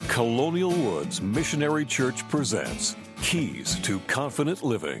Colonial Woods Missionary Church presents Keys to Confident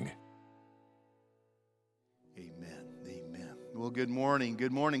Living. Amen. Well, good morning.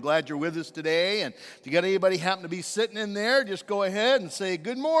 Good morning. Glad you're with us today. And if you got anybody happen to be sitting in there, just go ahead and say,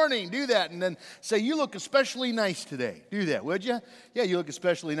 good morning. Do that. And then say, you look especially nice today. Do that, would you? Yeah, you look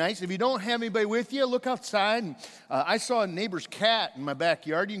especially nice. If you don't have anybody with you, look outside. And, I saw a neighbor's cat in my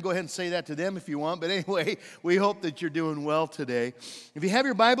backyard. You can go ahead and say that to them if you want. But anyway, we hope that you're doing well today. If you have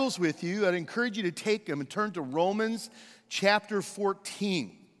your Bibles with you, I'd encourage you to take them and turn to Romans chapter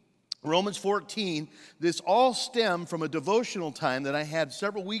 14. Romans 14, this all stemmed from a devotional time that I had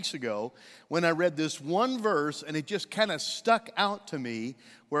several weeks ago when I read this one verse, and it just kind of stuck out to me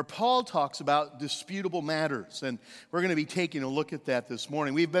where Paul talks about disputable matters. And we're going to be taking a look at that this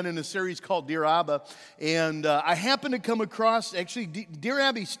morning. We've been in a series called Dear Abba, and I happened to come across, actually, Dear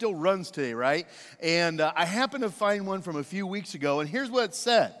Abby still runs today, right? And I happened to find one from a few weeks ago, and here's what it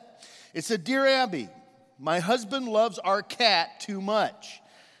said. It said, Dear Abby, my husband loves our cat too much.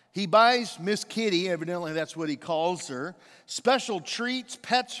 He buys Miss Kitty, evidently that's what he calls her, special treats,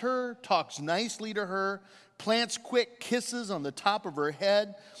 pets her, talks nicely to her, plants quick kisses on the top of her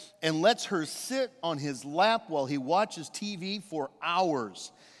head, and lets her sit on his lap while he watches TV for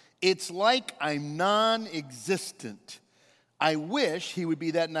hours. It's like I'm non-existent. I wish he would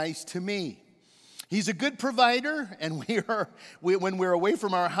be that nice to me. He's a good provider, and when we're away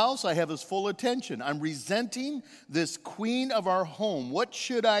from our house, I have his full attention. I'm resenting this queen of our home. What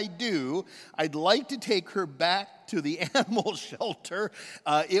should I do? I'd like to take her back to the animal shelter.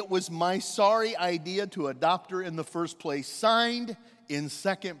 It was my sorry idea to adopt her in the first place. Signed, in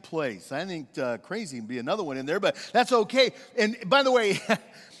second place. I think crazy would be another one in there, but that's okay. And by the way,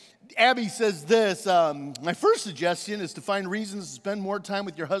 Abby says this, my first suggestion is to find reasons to spend more time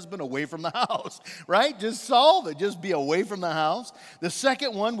with your husband away from the house, right? Just solve it. Just be away from the house. The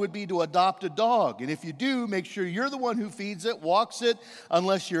second one would be to adopt a dog. And if you do, make sure you're the one who feeds it, walks it,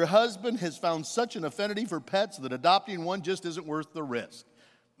 unless your husband has found such an affinity for pets that adopting one just isn't worth the risk.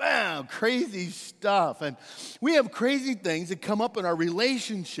 Wow, crazy stuff. And we have crazy things that come up in our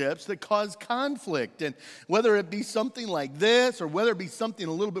relationships that cause conflict. And whether it be something like this or whether it be something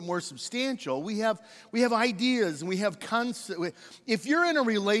a little bit more substantial, we have ideas and we have concept. If you're in a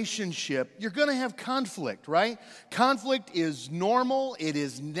relationship, you're going to have conflict, right? Conflict is normal, it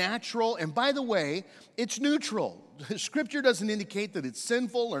is natural, and by the way, it's neutral. Scripture doesn't indicate that it's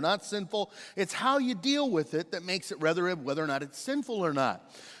sinful or not sinful. It's how you deal with it that makes it whether or not it's sinful or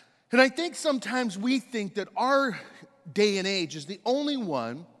not. And I think sometimes we think that our day and age is the only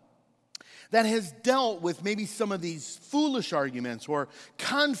one that has dealt with maybe some of these foolish arguments or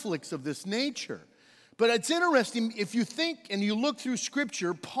conflicts of this nature. But it's interesting, if you think and you look through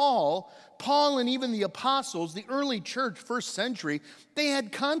Scripture, Paul and even the apostles, the early church, first century, they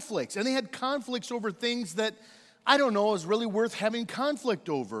had conflicts. And they had conflicts over things that I don't know, is really worth having conflict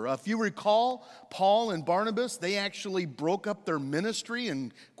over. If you recall, Paul and Barnabas, they actually broke up their ministry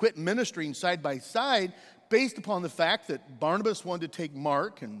and quit ministering side by side based upon the fact that Barnabas wanted to take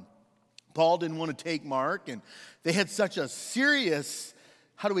Mark and Paul didn't want to take Mark. And they had such a serious,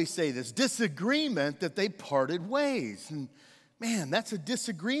 disagreement that they parted ways. And man, that's a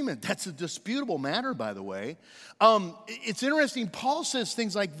disagreement. That's a disputable matter, by the way. It's interesting. Paul says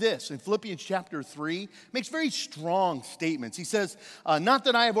things like this in Philippians chapter 3. Makes very strong statements. He says, not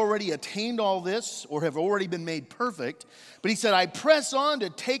that I have already attained all this or have already been made perfect, but he said, I press on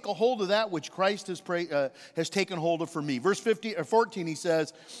to take a hold of that which Christ has taken hold of for me. Verse 14, he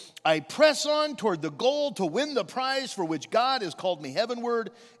says, I press on toward the goal to win the prize for which God has called me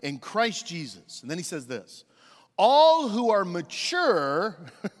heavenward in Christ Jesus. And then he says this. All who are mature,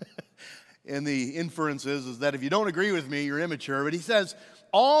 and the inference is that if you don't agree with me, you're immature. But he says,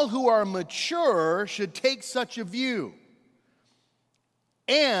 all who are mature should take such a view.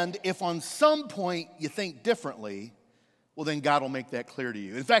 And if on some point you think differently, well, then God will make that clear to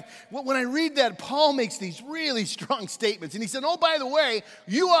you. In fact, when I read that, Paul makes these really strong statements. And he said, oh, by the way,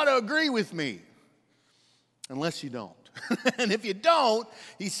 you ought to agree with me. Unless you don't. And if you don't,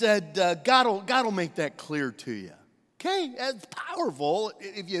 he said, God will make that clear to you. Okay, that's powerful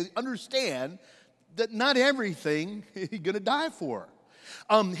if you understand that not everything you're going to die for.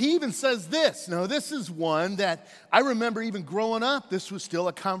 He even says this. Now, this is one that I remember even growing up, this was still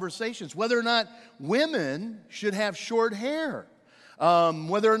a conversation. It's whether or not women should have short hair.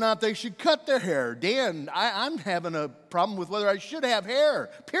 Whether or not they should cut their hair. Dan, I'm having a problem with whether I should have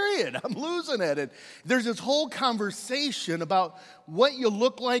hair, period. I'm losing it. And there's this whole conversation about what you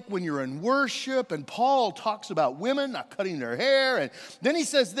look like when you're in worship, and Paul talks about women not cutting their hair, and then he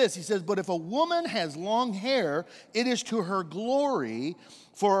says this, he says, but if a woman has long hair, it is to her glory,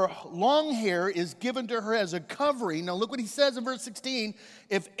 For long hair is given to her as a covering. Now look what he says in verse 16.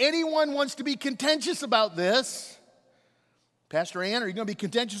 If anyone wants to be contentious about this, Pastor Ann, are you going to be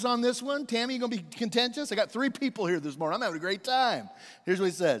contentious on this one? Tammy, you going to be contentious? I got 3 people here this morning. I'm having a great time. Here's what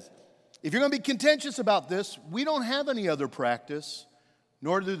he says. If you're going to be contentious about this, we don't have any other practice,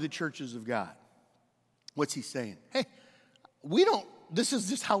 nor do the churches of God. What's he saying? Hey, this is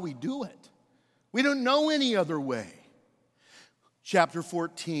just how we do it. We don't know any other way. Chapter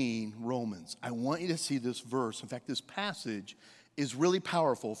 14, Romans. I want you to see this verse. In fact, this passage is really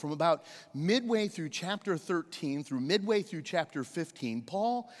powerful. From about midway through chapter 13 through midway through chapter 15,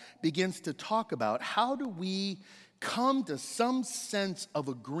 Paul begins to talk about how do we come to some sense of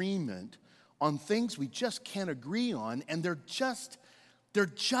agreement on things we just can't agree on, and they're just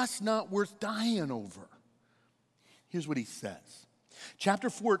not worth dying over. Here's what he says. Chapter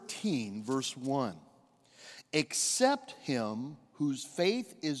 14, verse 1. Accept him whose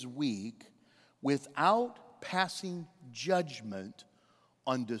faith is weak without passing judgment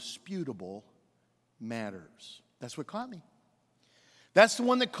on disputable matters. That's what caught me. That's the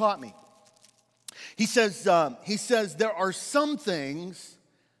one that caught me. He says there are some things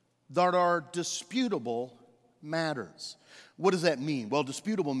that are disputable matters. What does that mean? Well,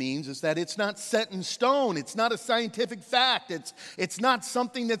 disputable means is that it's not set in stone. It's not a scientific fact. It's not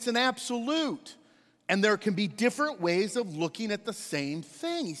something that's an absolute. And there can be different ways of looking at the same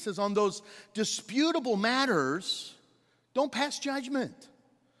thing. He says on those disputable matters, don't pass judgment.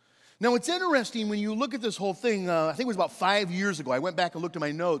 Now, it's interesting when you look at this whole thing. I think it was about 5 years ago. I went back and looked at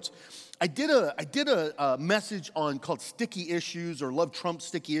my notes. I did a message on called Sticky Issues or Love Trump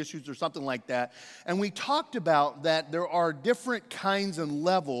Sticky Issues or something like that. And we talked about that there are different kinds and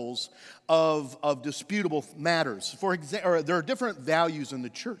levels of disputable matters. For example, there are different values in the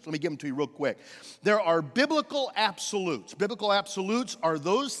church. Let me give them to you real quick. There are biblical absolutes. Biblical absolutes are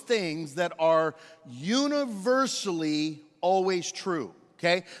those things that are universally always true.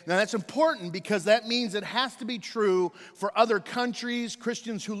 Okay? Now that's important because that means it has to be true for other countries,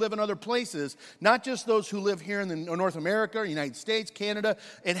 Christians who live in other places, not just those who live here in North America, United States, Canada.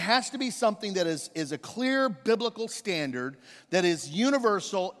 It has to be something that is a clear biblical standard that is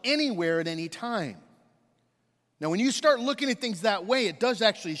universal anywhere at any time. Now when you start looking at things that way, it does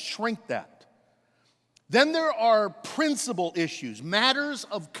actually shrink that. Then there are principal issues, matters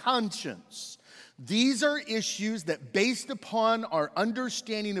of conscience. These are issues that, based upon our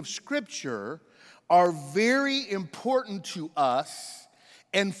understanding of Scripture, are very important to us,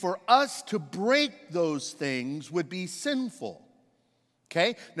 and for us to break those things would be sinful.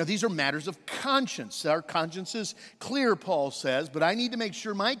 Okay? Now, these are matters of conscience. Our conscience is clear, Paul says, but I need to make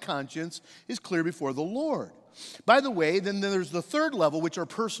sure my conscience is clear before the Lord. By the way, then there's the third level, which are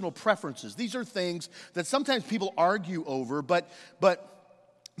personal preferences. These are things that sometimes people argue over, but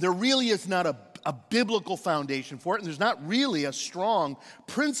there really is not a biblical foundation for it, and there's not really a strong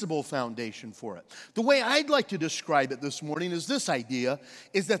principle foundation for it. The way I'd like to describe it this morning is this idea,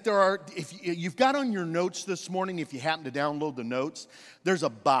 is that there are, if you've got on your notes this morning, if you happen to download the notes, there's a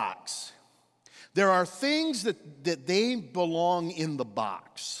box. There are things that they belong in the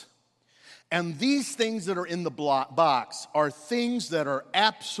box. And these things that are in the box are things that are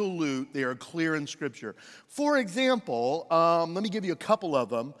absolute, they are clear in Scripture. For example, let me give you a couple of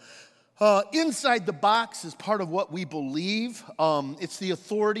them. Inside the box is part of what we believe. It's the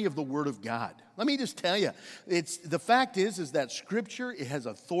authority of the Word of God. Let me just tell you, the fact is that Scripture, it has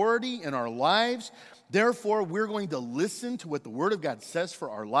authority in our lives. Therefore, we're going to listen to what the Word of God says for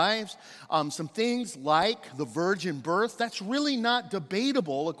our lives. Some things like the virgin birth, that's really not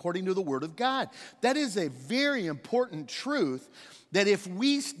debatable according to the Word of God. That is a very important truth, that if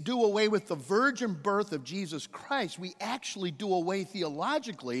we do away with the virgin birth of Jesus Christ, we actually do away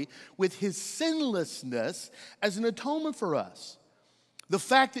theologically with his sinlessness as an atonement for us. The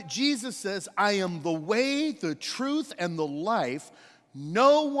fact that Jesus says, I am the way, the truth, and the life.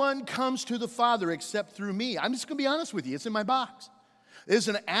 No one comes to the Father except through me. I'm just going to be honest with you. It's in my box. It is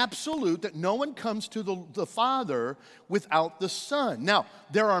an absolute that no one comes to the Father without the Son. Now,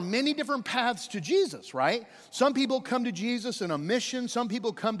 there are many different paths to Jesus, right? Some people come to Jesus in a mission. Some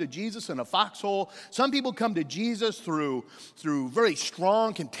people come to Jesus in a foxhole. Some people come to Jesus through very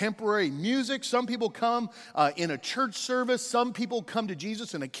strong contemporary music. Some people come in a church service. Some people come to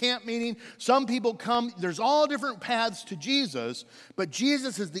Jesus in a camp meeting. Some people come, there's all different paths to Jesus, but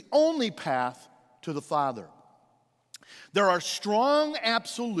Jesus is the only path to the Father. There are strong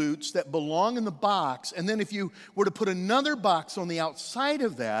absolutes that belong in the box, and then if you were to put another box on the outside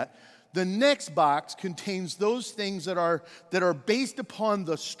of that, The next box contains those things that are based upon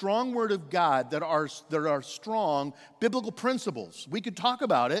the strong word of God, that are strong biblical principles. We could talk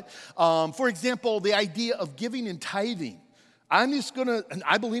about it. For example, the idea of giving and tithing. I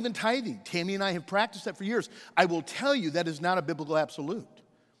believe in tithing. Tammy and I have practiced that for years. I will tell you that is not a biblical absolute.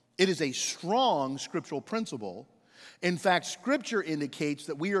 It is a strong scriptural principle. In fact, Scripture indicates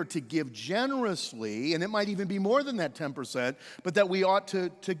that we are to give generously, and it might even be more than that 10%, but that we ought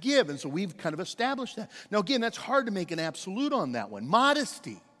to give. And so we've kind of established that. Now, again, that's hard to make an absolute on that one.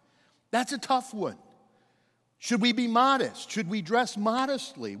 Modesty, that's a tough one. Should we be modest? Should we dress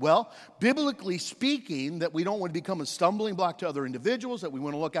modestly? Well, biblically speaking, that we don't want to become a stumbling block to other individuals, that we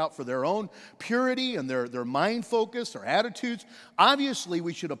want to look out for their own purity and their mind focus, their attitudes. Obviously,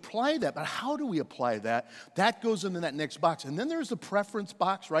 we should apply that, but how do we apply that? That goes into that next box. And then there's the preference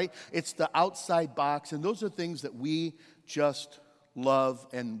box, right? It's the outside box, and those are things that we just love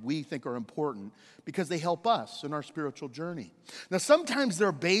and we think are important because they help us in our spiritual journey. Now, sometimes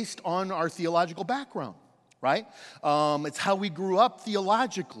they're based on our theological background. Right? It's how we grew up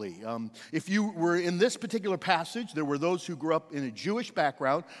theologically. If you were in this particular passage, there were those who grew up in a Jewish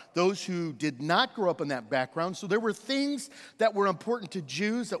background, those who did not grow up in that background. So there were things that were important to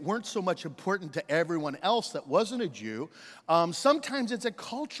Jews that weren't so much important to everyone else that wasn't a Jew. Sometimes it's a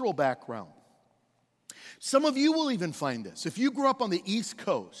cultural background. Some of you will even find this. If you grew up on the East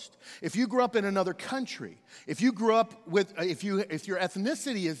Coast, if you grew up in another country, if you grew up with, if your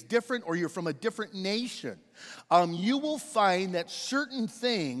ethnicity is different or you're from a different nation, you will find that certain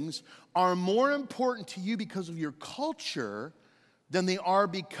things are more important to you because of your culture than they are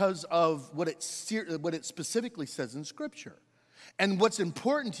because of what it specifically says in Scripture. And what's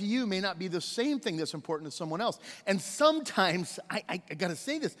important to you may not be the same thing that's important to someone else. And sometimes, I got to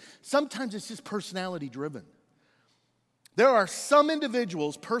say this, sometimes it's just personality driven. There are some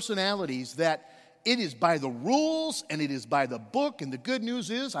individuals' personalities that it is by the rules and it is by the book. And the good news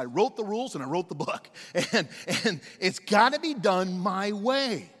is I wrote the rules and I wrote the book. And it's got to be done my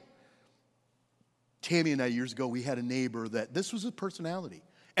way. Tammy and I, years ago, we had a neighbor that this was his personality.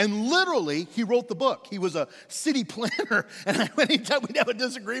 And literally, he wrote the book. He was a city planner. And anytime we'd have a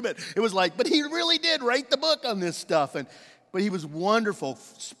disagreement, it was like, but he really did write the book on this stuff. But he was wonderful,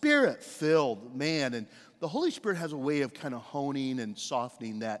 Spirit-filled man. And the Holy Spirit has a way of kind of honing and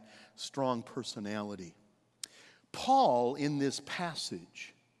softening that strong personality. Paul, in this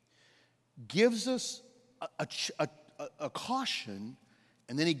passage, gives us a caution,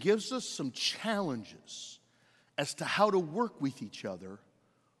 and then he gives us some challenges as to how to work with each other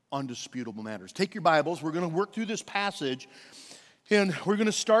on disputable matters. Take your Bibles. We're going to work through this passage, and we're going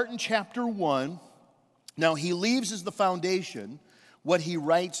to start in chapter 1. Now, he leaves as the foundation what he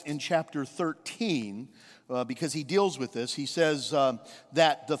writes in chapter 13, because he deals with this. He says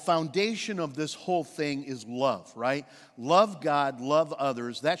that the foundation of this whole thing is love, right? Love God, love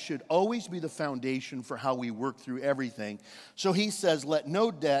others. That should always be the foundation for how we work through everything. So he says, let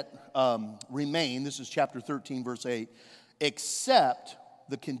no debt remain, this is chapter 13, verse 8, except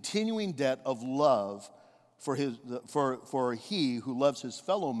the continuing debt of love for he who loves his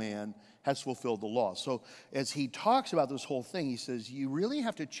fellow man has fulfilled the law. So as he talks about this whole thing, he says, you really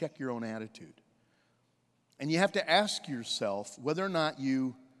have to check your own attitude. And you have to ask yourself whether or not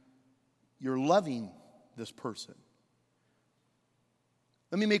you're loving this person.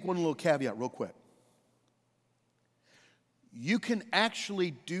 Let me make one little caveat real quick. You can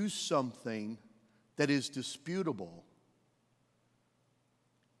actually do something that is disputable,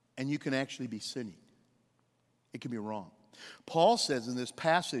 and you can actually be sinning. It can be wrong. Paul says in this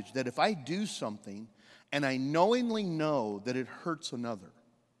passage that if I do something and I knowingly know that it hurts another,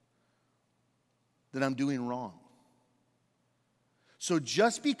 that I'm doing wrong. So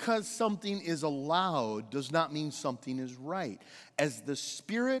just because something is allowed does not mean something is right. As the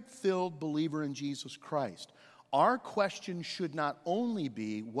Spirit-filled believer in Jesus Christ, our question should not only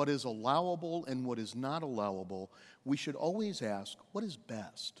be what is allowable and what is not allowable. We should always ask, what is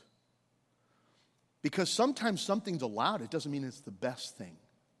best? Because sometimes something's allowed, it doesn't mean it's the best thing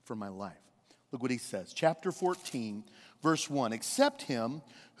for my life. Look what he says. Chapter 14, verse 1. Accept him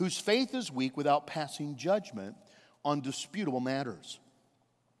whose faith is weak without passing judgment on disputable matters.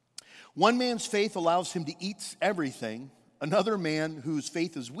 One man's faith allows him to eat everything. Another man whose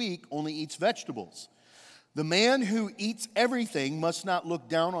faith is weak only eats vegetables. The man who eats everything must not look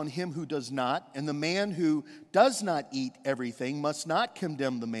down on him who does not, and the man who does not eat everything must not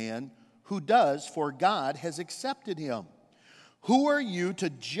condemn the man who does, for God has accepted him. Who are you to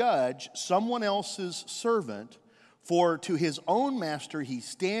judge someone else's servant? For to his own master he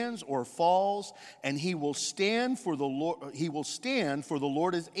stands or falls, and he will stand for the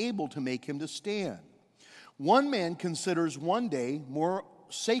Lord is able to make him to stand. One man considers one day more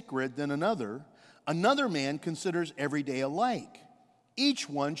sacred than another. Another man considers every day alike. Each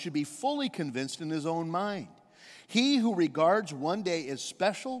one should be fully convinced in his own mind. He who regards one day as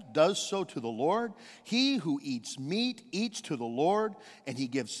special does so to the Lord. He who eats meat eats to the Lord, and he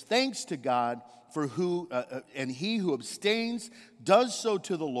gives thanks to God. And he who abstains does so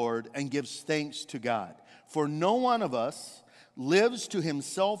to the Lord and gives thanks to God. For no one of us lives to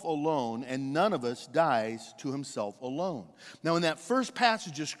himself alone, and none of us dies to himself alone. Now, in that first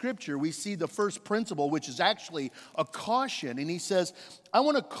passage of Scripture, we see the first principle, which is actually a caution. And he says, I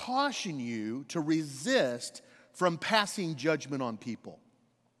want to caution you to resist from passing judgment on people.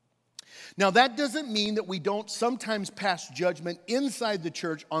 Now, that doesn't mean that we don't sometimes pass judgment inside the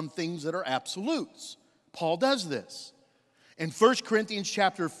church on things that are absolutes. Paul does this. In 1 Corinthians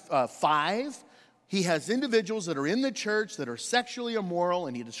chapter 5, he has individuals that are in the church that are sexually immoral,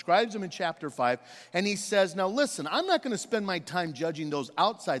 and he describes them in chapter 5. And he says, now listen, I'm not going to spend my time judging those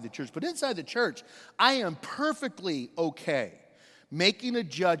outside the church, but inside the church, I am perfectly okay making a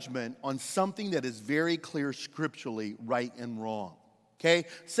judgment on something that is very clear scripturally right and wrong. Okay?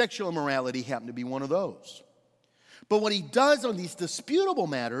 Sexual immorality happened to be one of those. But what he does on these disputable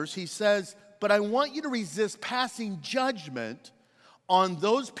matters, he says, but I want you to resist passing judgment on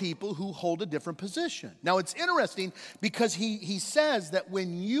those people who hold a different position. Now, it's interesting because he says that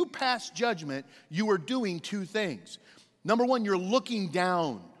when you pass judgment, you are doing two things. Number one, you're looking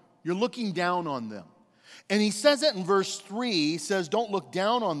down. You're looking down on them. And he says it in verse 3, he says, don't look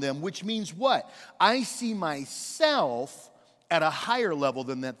down on them, which means what? I see myself at a higher level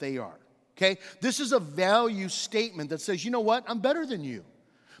than that they are, okay? This is a value statement that says, you know what? I'm better than you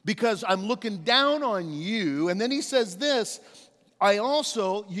because I'm looking down on you. And then he says this,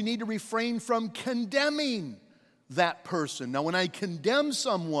 you need to refrain from condemning that person. Now, when I condemn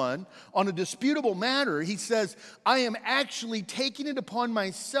someone on a disputable matter, he says, I am actually taking it upon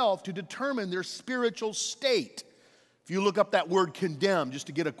myself to determine their spiritual state. If you look up that word condemn, just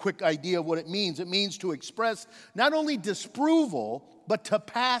to get a quick idea of what it means to express not only disapproval, but to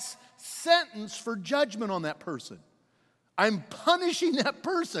pass sentence for judgment on that person. I'm punishing that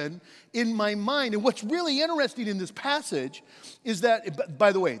person in my mind. And what's really interesting in this passage is that,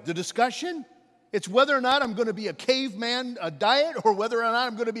 by the way, the discussion, it's whether or not I'm going to be a caveman diet or whether or not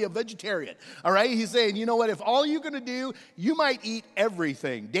I'm going to be a vegetarian. All right? He's saying, you know what, if all you're going to do, you might eat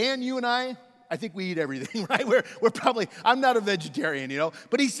everything. Dan, you and I think we eat everything, right? We're probably, I'm not a vegetarian, you know.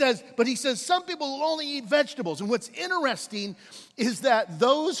 But he says some people will only eat vegetables. And what's interesting is that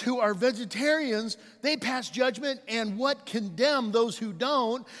those who are vegetarians, they pass judgment and condemn those who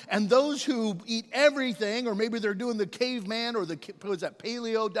don't. And those who eat everything, or maybe they're doing the caveman or the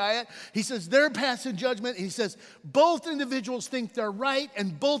paleo diet, he says they're passing judgment. He says both individuals think they're right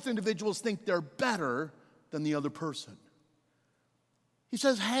and both individuals think they're better than the other person. He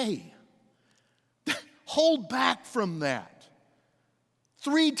says, hey, hold back from that.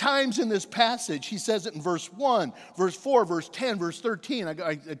 3 times in this passage, he says it in verse 1, verse 4, verse 10, verse 13.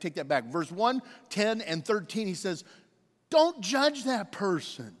 I take that back. Verse 1, 10, and 13, he says, don't judge that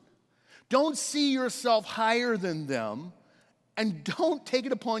person. Don't see yourself higher than them, and don't take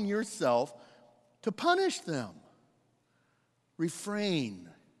it upon yourself to punish them. Refrain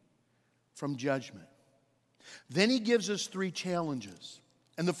from judgment. Then he gives us 3 challenges.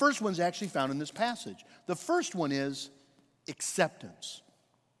 And the first one's actually found in this passage. The first one is acceptance.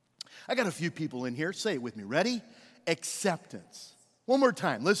 I got a few people in here. Say it with me. Ready? Acceptance. One more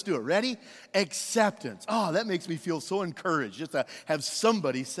time. Let's do it. Ready? Acceptance. Oh, that makes me feel so encouraged just to have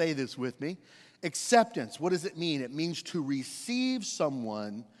somebody say this with me. Acceptance. What does it mean? It means to receive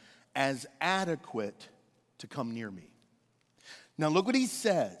someone as adequate to come near me. Now look what he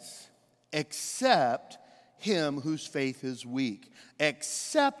says. Accept him whose faith is weak.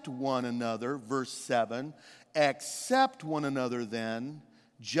 Accept one another, verse 7. Accept one another then,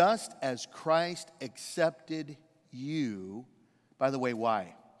 just as Christ accepted you. By the way,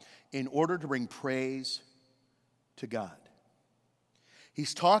 why? In order to bring praise to God.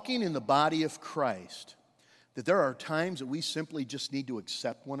 He's talking in the body of Christ that there are times that we simply just need to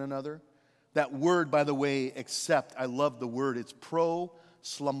accept one another. That word, by the way, accept, I love the word. It's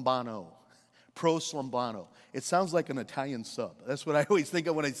proslambano. Proslambano. It sounds like an Italian sub. That's what I always think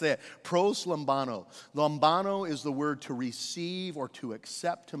of when I say it. Proslambano. Lambano is the word to receive or to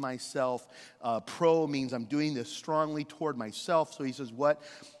accept to myself. Pro means I'm doing this strongly toward myself. So he says, what?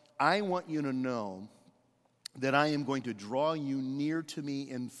 I want you to know that I am going to draw you near to me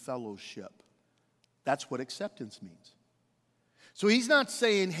in fellowship. That's what acceptance means. So he's not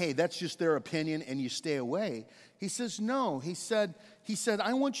saying, hey, that's just their opinion and you stay away. He says, no. He said,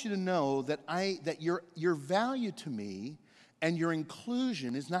 I want you to know that your value to me and your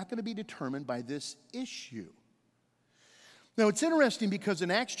inclusion is not going to be determined by this issue. Now, it's interesting because in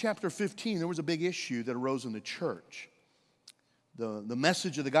Acts chapter 15, there was a big issue that arose in the church. The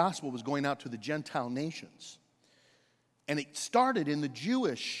message of the gospel was going out to the Gentile nations. And it started in the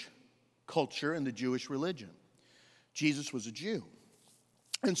Jewish culture and the Jewish religion. Jesus was a Jew.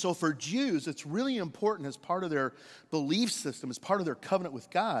 And so for Jews, it's really important as part of their belief system, as part of their covenant with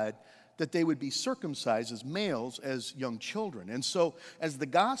God, that they would be circumcised as males, as young children. And so as the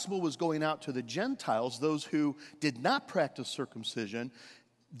gospel was going out to the Gentiles, those who did not practice circumcision,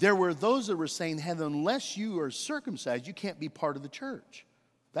 there were those that were saying, hey, unless you are circumcised, you can't be part of the church.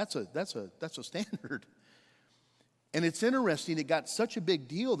 That's a standard. And it's interesting, it got such a big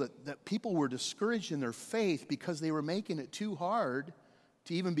deal that people were discouraged in their faith because they were making it too hard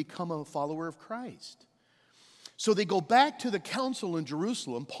to even become a follower of Christ. So they go back to the council in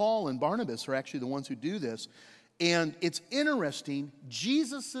Jerusalem. Paul and Barnabas are actually the ones who do this. And it's interesting,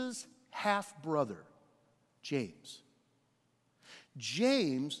 Jesus' half-brother, James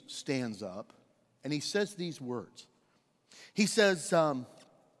stands up and he says these words. He says,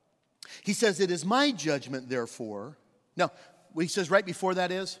 it is my judgment, therefore. Now, what he says right before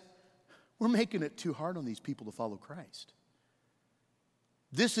that is, we're making it too hard on these people to follow Christ.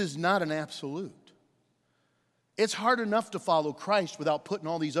 This is not an absolute. It's hard enough to follow Christ without putting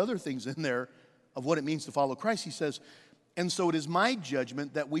all these other things in there of what it means to follow Christ. He says, and so it is my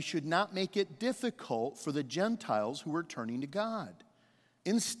judgment that we should not make it difficult for the Gentiles who are turning to God.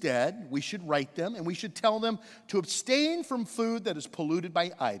 Instead, we should write them and we should tell them to abstain from food that is polluted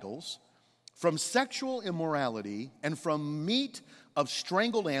by idols, from sexual immorality, and from meat of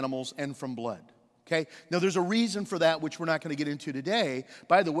strangled animals, and from blood. Okay? Now, there's a reason for that, which we're not going to get into today.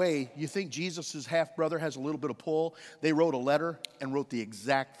 By the way, you think Jesus' half-brother has a little bit of pull? They wrote a letter and wrote the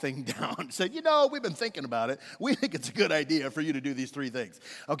exact thing down. Said, we've been thinking about it. We think it's a good idea for you to do these three things.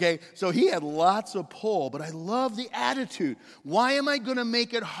 Okay? So he had lots of pull, but I love the attitude. Why am I going to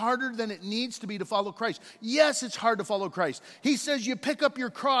make it harder than it needs to be to follow Christ? Yes, it's hard to follow Christ. He says you pick up your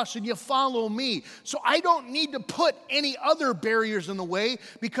cross and you follow me. So I don't need to put any other barriers in the way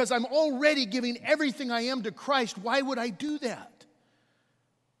because I'm already giving everything I am to Christ. Why would I do that?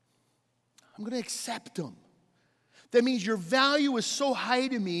 I'm going to accept him. That means your value is so high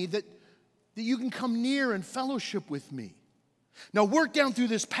to me that you can come near and fellowship with me. Now work down through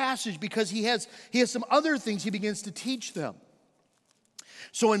this passage because he has some other things he begins to teach them.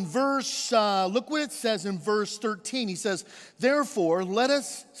 So in look what it says in verse 13. He says, therefore, let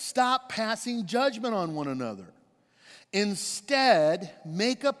us stop passing judgment on one another. Instead,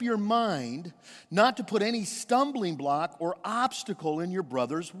 make up your mind not to put any stumbling block or obstacle in your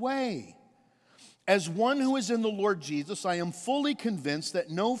brother's way. As one who is in the Lord Jesus, I am fully convinced that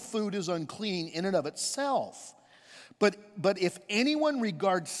no food is unclean in and of itself. But if anyone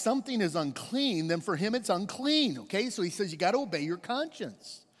regards something as unclean, then for him it's unclean. Okay, so he says you got to obey your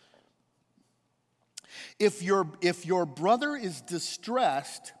conscience. If your brother is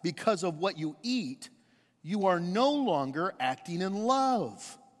distressed because of what you eat, you are no longer acting in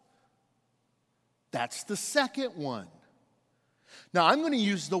love. That's the second one. Now, I'm going to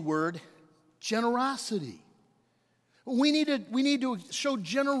use the word generosity. We need to show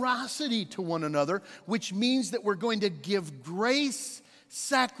generosity to one another, which means that we're going to give grace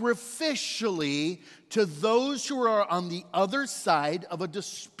sacrificially to those who are on the other side of a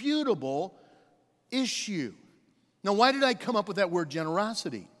disputable issue. Now, why did I come up with that word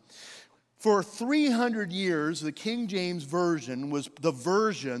generosity? For 300 years, the King James Version was the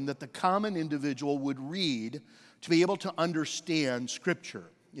version that the common individual would read to be able to understand Scripture.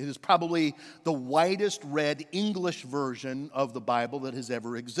 It is probably the widest read English version of the Bible that has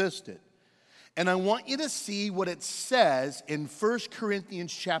ever existed. And I want you to see what it says in 1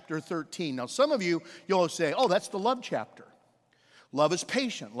 Corinthians chapter 13. Now, some of you'll say, oh, that's the love chapter. Love is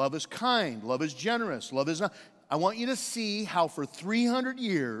patient, love is kind, love is generous, love is not. I want you to see how for 300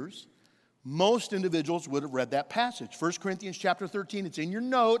 years, most individuals would have read that passage. 1 Corinthians chapter 13, it's in your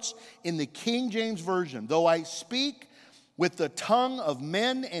notes in the King James Version. Though I speak with the tongue of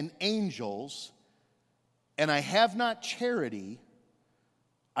men and angels, and I have not charity,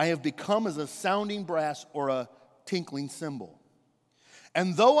 I have become as a sounding brass or a tinkling cymbal.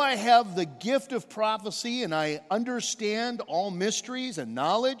 And though I have the gift of prophecy and I understand all mysteries and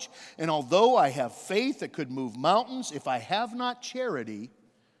knowledge, and although I have faith that could move mountains, if I have not charity,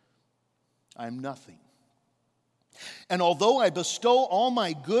 I'm nothing. And although I bestow all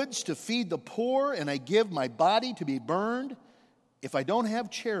my goods to feed the poor, and I give my body to be burned, if I don't have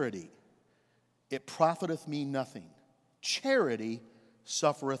charity, it profiteth me nothing. Charity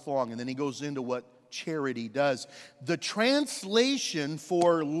suffereth long. And then he goes into what charity does. The translation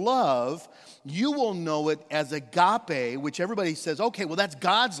for love, you will know it as agape, which everybody says, okay, well, that's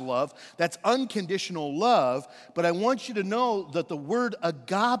God's love. That's unconditional love. But I want you to know that the word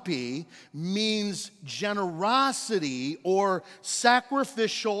agape means generosity or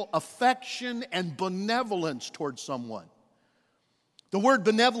sacrificial affection and benevolence towards someone. The word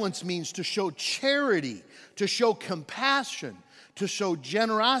benevolence means to show charity, to show compassion, to show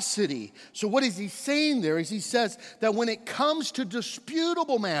generosity. So what is he saying there is he says that when it comes to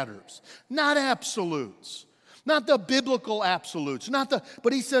disputable matters, not absolutes, not the biblical absolutes,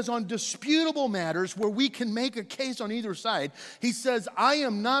 but he says on disputable matters where we can make a case on either side, he says, I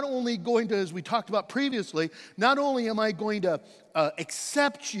am not only going to, as we talked about previously, not only am I going to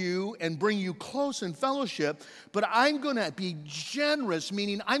accept you and bring you close in fellowship, but I'm going to be generous,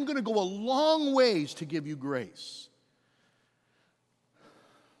 meaning I'm going to go a long ways to give you grace.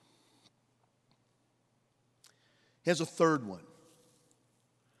 He has a third one.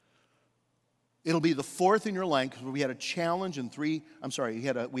 It'll be the fourth in your line because we had a challenge and we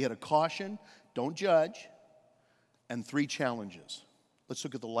had a caution, don't judge, and 3 challenges. Let's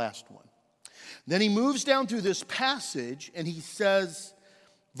look at the last one. Then he moves down through this passage and he says,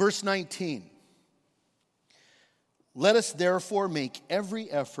 verse 19, let us therefore make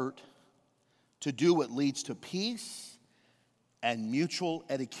every effort to do what leads to peace and mutual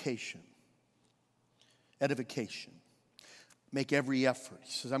edification. Make every effort.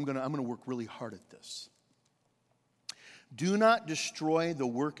 He says, I'm going to work really hard at this. Do not destroy the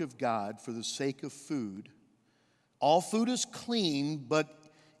work of God for the sake of food. All food is clean, but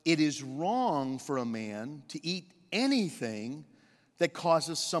it is wrong for a man to eat anything that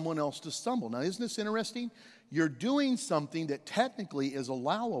causes someone else to stumble. Now, isn't this interesting? You're doing something that technically is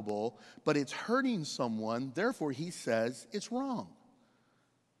allowable, but it's hurting someone. Therefore, he says it's wrong.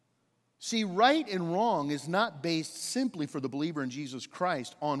 See, right and wrong is not based simply for the believer in Jesus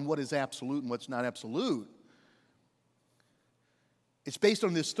Christ on what is absolute and what's not absolute. It's based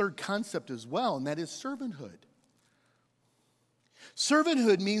on this third concept as well, and that is servanthood.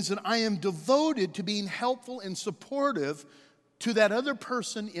 Servanthood means that I am devoted to being helpful and supportive to that other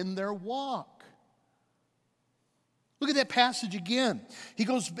person in their walk. Look at that passage again. He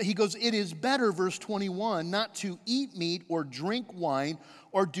goes, it is better, verse 21, not to eat meat or drink wine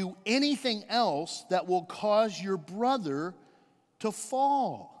or do anything else that will cause your brother to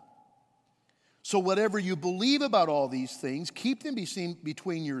fall. So whatever you believe about all these things, keep them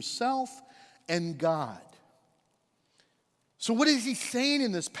between yourself and God. So what is he saying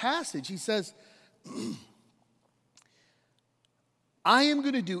in this passage? He says, I am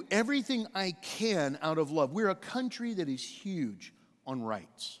going to do everything I can out of love. We're a country that is huge on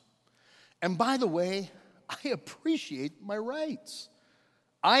rights. And by the way, I appreciate my rights.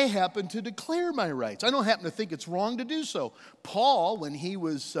 I happen to declare my rights. I don't happen to think it's wrong to do so. Paul, when he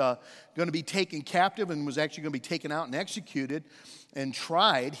was going to be taken captive and was actually going to be taken out and executed and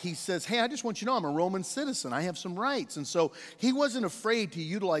tried, he says, hey, I just want you to know I'm a Roman citizen. I have some rights. And so he wasn't afraid to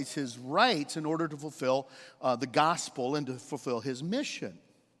utilize his rights in order to fulfill the gospel and to fulfill his mission.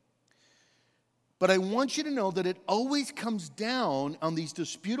 But I want you to know that it always comes down on these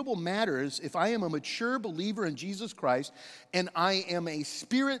disputable matters. If I am a mature believer in Jesus Christ and I am a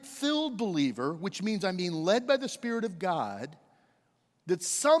spirit-filled believer, which means I'm being led by the Spirit of God, that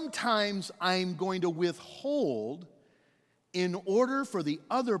sometimes I'm going to withhold in order for the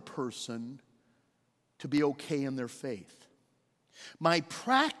other person to be okay in their faith. My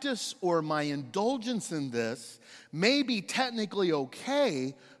practice or my indulgence in this may be technically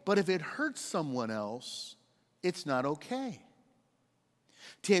okay, but if it hurts someone else, it's not okay.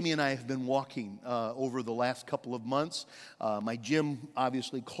 Tammy and I have been walking over the last couple of months. My gym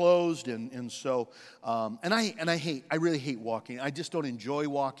obviously closed, and so I really hate walking. I just don't enjoy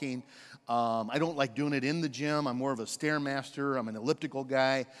walking. I don't like doing it in the gym. I'm more of a Stairmaster. I'm an elliptical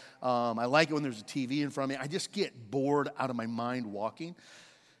guy. I like it when there's a TV in front of me. I just get bored out of my mind walking.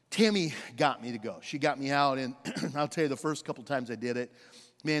 Tammy got me to go. She got me out, and I'll tell you, the first couple times I did it,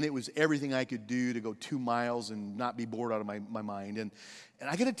 man, it was everything I could do to go 2 miles and not be bored out of my mind. And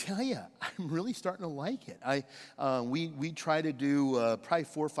I got to tell you, I'm really starting to like it. We try to do probably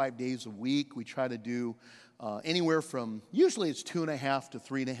 4 or 5 days a week. We try to do anywhere from, usually it's 2.5 to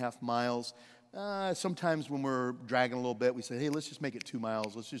 3.5 miles. Sometimes when we're dragging a little bit, we say, hey, let's just make it 2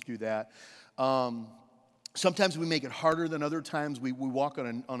 miles. Let's just do that. Sometimes we make it harder than other times. We walk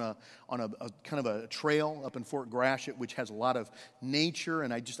on a kind of a trail up in Fort Gratiot, which has a lot of nature,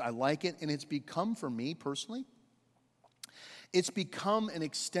 and I like it. And it's become, for me personally, it's become an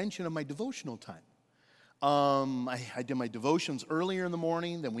extension of my devotional time. I did my devotions earlier in the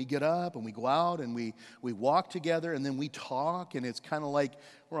morning, then we get up and we go out and we walk together, and then we talk, and it's kind of like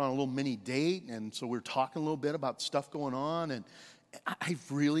we're on a little mini date, and so we're talking a little bit about stuff going on, and I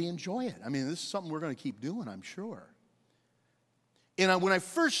really enjoy it. I mean, this is something we're going to keep doing, I'm sure. And when I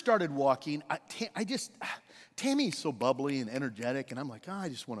first started walking, Tammy's so bubbly and energetic, and I'm like, I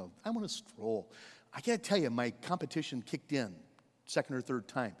want to stroll. I got to tell you, my competition kicked in second or third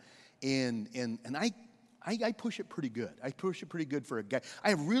time, and I push it pretty good. I push it pretty good for a guy. I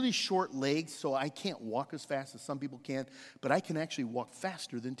have really short legs, so I can't walk as fast as some people can, but I can actually walk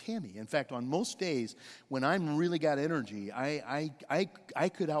faster than Tammy. In fact, on most days, when I'm really got energy, I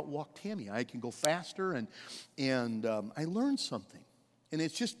could outwalk Tammy. I can go faster, and I learned something. And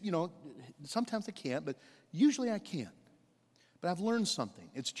it's just, sometimes I can't, but usually I can. But I've learned something.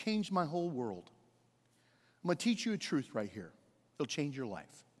 It's changed my whole world. I'm going to teach you a truth right here. It'll change your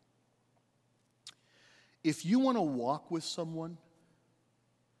life. If you want to walk with someone,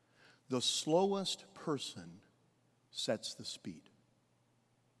 the slowest person sets the speed.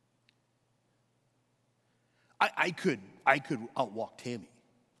 I could outwalk Tammy.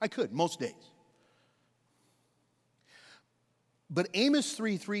 I could, most days. But Amos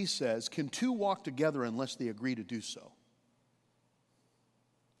 3:3 says, can two walk together unless they agree to do so?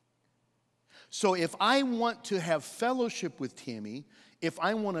 So if I want to have fellowship with Tammy, if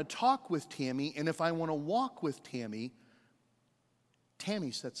I want to talk with Tammy, and if I want to walk with Tammy,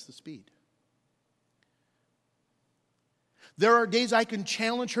 Tammy sets the speed. There are days I can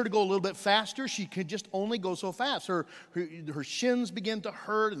challenge her to go a little bit faster. She could just only go so fast. Her shins begin to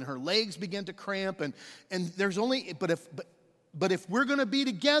hurt and her legs begin to cramp. And there's only, but if we're going to be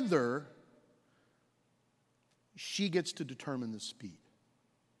together, she gets to determine the speed.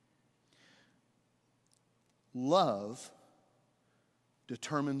 Love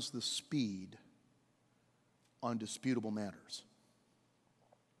determines the speed on disputable matters.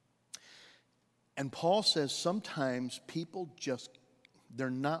 And Paul says sometimes people they're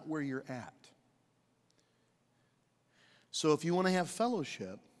not where you're at. So if you want to have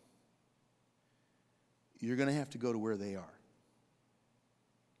fellowship, you're going to have to go to where they are.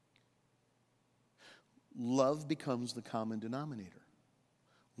 Love becomes the common denominator.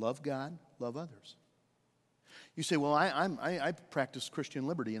 Love God, love others. You say, well, I practice Christian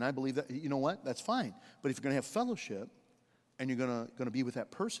liberty, and I believe that, you know what? That's fine. But if you're going to have fellowship, and you're going to be with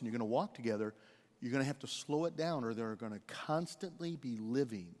that person, you're going to walk together, you're going to have to slow it down, or they're going to constantly be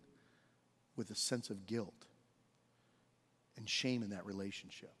living with a sense of guilt and shame in that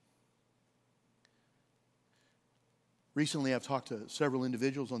relationship. Recently, I've talked to several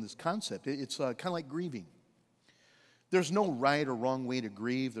individuals on this concept. It's kind of like grieving. There's no right or wrong way to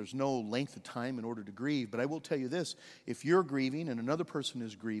grieve. There's no length of time in order to grieve. But I will tell you this, if you're grieving and another person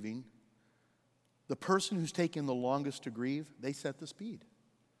is grieving, the person who's taken the longest to grieve, they set the speed.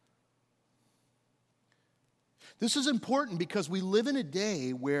 This is important because we live in a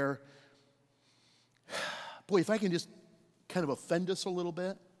day where, boy, if I can just kind of offend us a little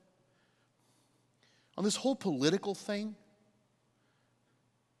bit, on this whole political thing,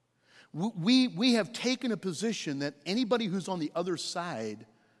 we have taken a position that anybody who's on the other side,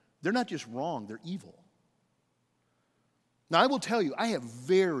 they're not just wrong, they're evil. Now, I will tell you, I have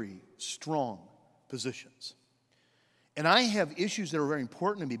very strong positions. And I have issues that are very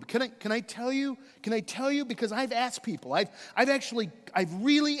important to me. But can I tell you? Because I've asked people. I've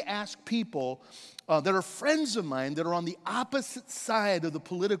really asked people that are friends of mine that are on the opposite side of the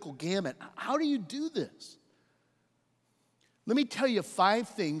political gamut. How do you do this? Let me tell you 5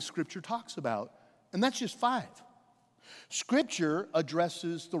 things Scripture talks about, and that's just 5. Scripture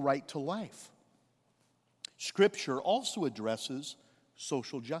addresses the right to life. Scripture also addresses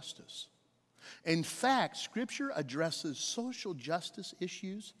social justice. In fact, Scripture addresses social justice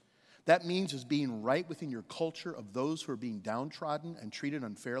issues. That means as being right within your culture of those who are being downtrodden and treated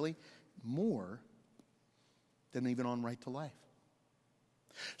unfairly, more than even on right to life.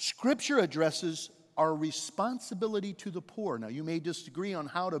 Scripture addresses our responsibility to the poor. Now, you may disagree on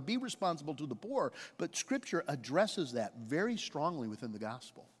how to be responsible to the poor, but Scripture addresses that very strongly within the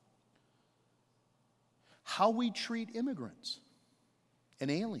gospel. How we treat immigrants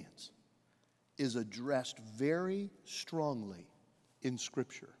and aliens is addressed very strongly in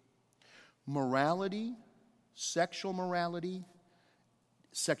Scripture. Morality, sexual morality,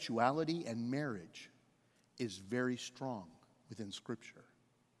 sexuality, and marriage is very strong within Scripture.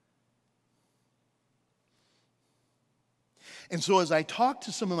 And so as I talk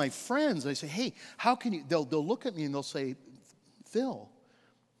to some of my friends, I say, hey, how can you, they'll look at me and they'll say, Phil,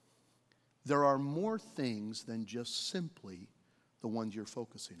 there are more things than just simply the ones you're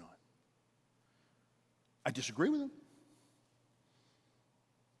focusing on. I disagree with them.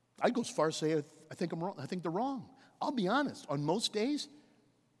 I'd go as far as say I think I'm wrong. I think they're wrong. I'll be honest. On most days,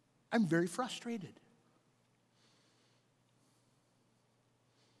 I'm very frustrated.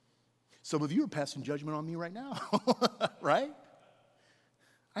 Some of you are passing judgment on me right now, right?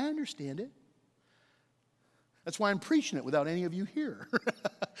 I understand it. That's why I'm preaching it without any of you here,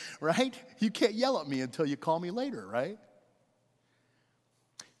 right? You can't yell at me until you call me later, right?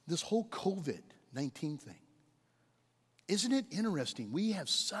 This whole COVID-19 thing, isn't it interesting? We have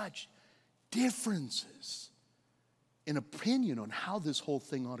such differences in opinion on how this whole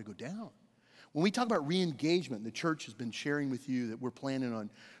thing ought to go down. When we talk about re-engagement, the church has been sharing with you that we're planning on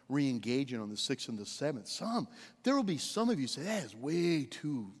re-engaging on the 6th and the 7th. There will be some of you say, that is way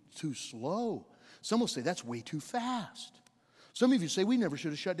too slow. Some will say, that's way too fast. Some of you say, we never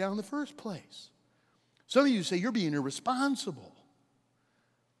should have shut down in the first place. Some of you say, you're being irresponsible.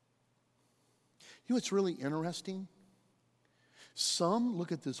 You know what's really interesting? Some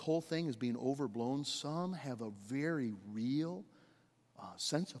look at this whole thing as being overblown. Some have a very real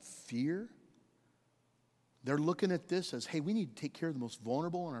sense of fear. They're looking at this as, hey, we need to take care of the most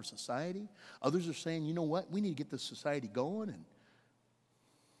vulnerable in our society. Others are saying, you know what? We need to get this society going. And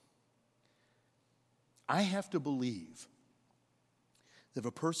I have to believe that if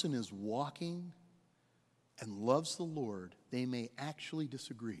a person is walking and loves the Lord, they may actually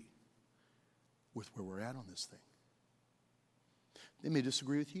disagree with where we're at on this thing. They may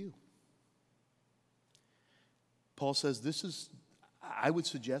disagree with you. Paul says I would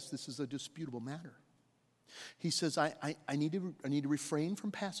suggest this is a disputable matter. He says, I need to refrain from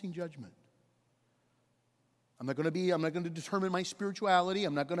passing judgment. I'm not going to determine my spirituality.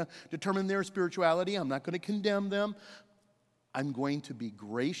 I'm not going to determine their spirituality. I'm not going to condemn them. I'm going to be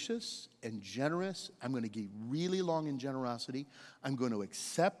gracious and generous. I'm going to get really long in generosity. I'm going to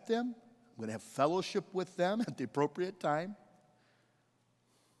accept them. I'm going to have fellowship with them at the appropriate time.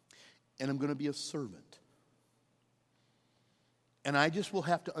 And I'm going to be a servant. And I just will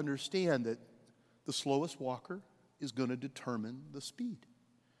have to understand that the slowest walker is going to determine the speed.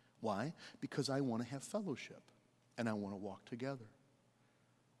 Why? Because I want to have fellowship and I want to walk together.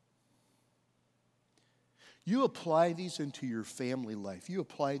 You apply these into your family life. You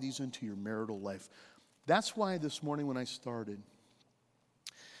apply these into your marital life. That's why this morning when I started,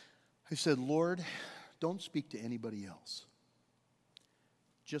 I said, Lord, don't speak to anybody else.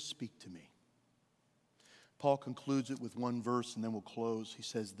 Just speak to me. Paul concludes it with one verse and then we'll close. He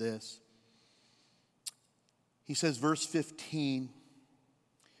says this. He says, verse 15,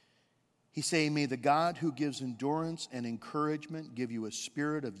 he's saying, may the God who gives endurance and encouragement give you a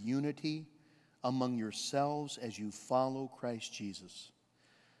spirit of unity among yourselves as you follow Christ Jesus,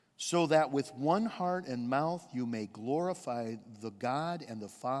 so that with one heart and mouth you may glorify the God and the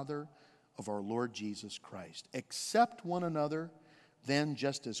Father of our Lord Jesus Christ. Accept one another then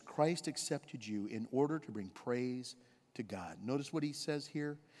just as Christ accepted you in order to bring praise to God. Notice what he says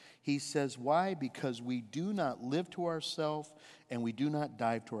here. He says, why? Because we do not live to ourselves and we do not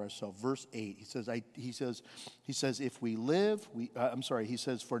die to ourselves. Verse 8, he says, if we live, he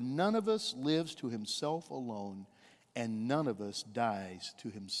says, for none of us lives to himself alone and none of us dies to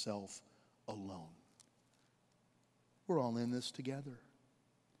himself alone. We're all in this together.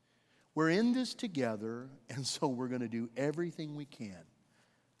 We're in this together, and so we're going to do everything we can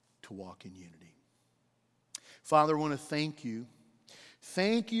to walk in unity. Father, I want to thank you.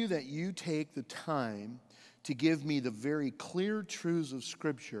 Thank you that you take the time to give me the very clear truths of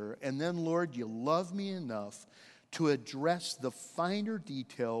Scripture, and then, Lord, you love me enough to address the finer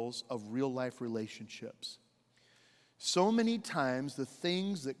details of real-life relationships. So many times, the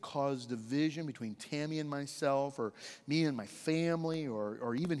things that cause division between Tammy and myself, or me and my family,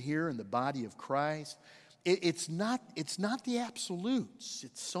 or even here in the body of Christ, it's not the absolutes.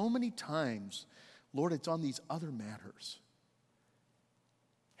 It's so many times, Lord, it's on these other matters.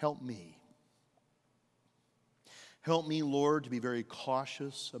 Help me. Help me, Lord, to be very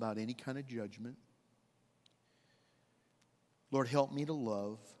cautious about any kind of judgment. Lord, help me to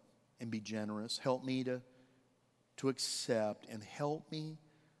love and be generous. Help me to accept, and help me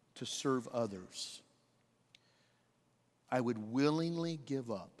to serve others. I would willingly give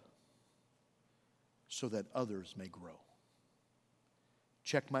up so that others may grow.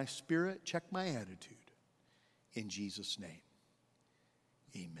 Check my spirit, check my attitude. In Jesus' name,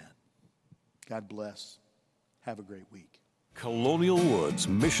 amen. God bless. Have a great week. Colonial Woods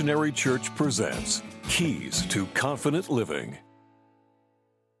Missionary Church presents Keys to Confident Living.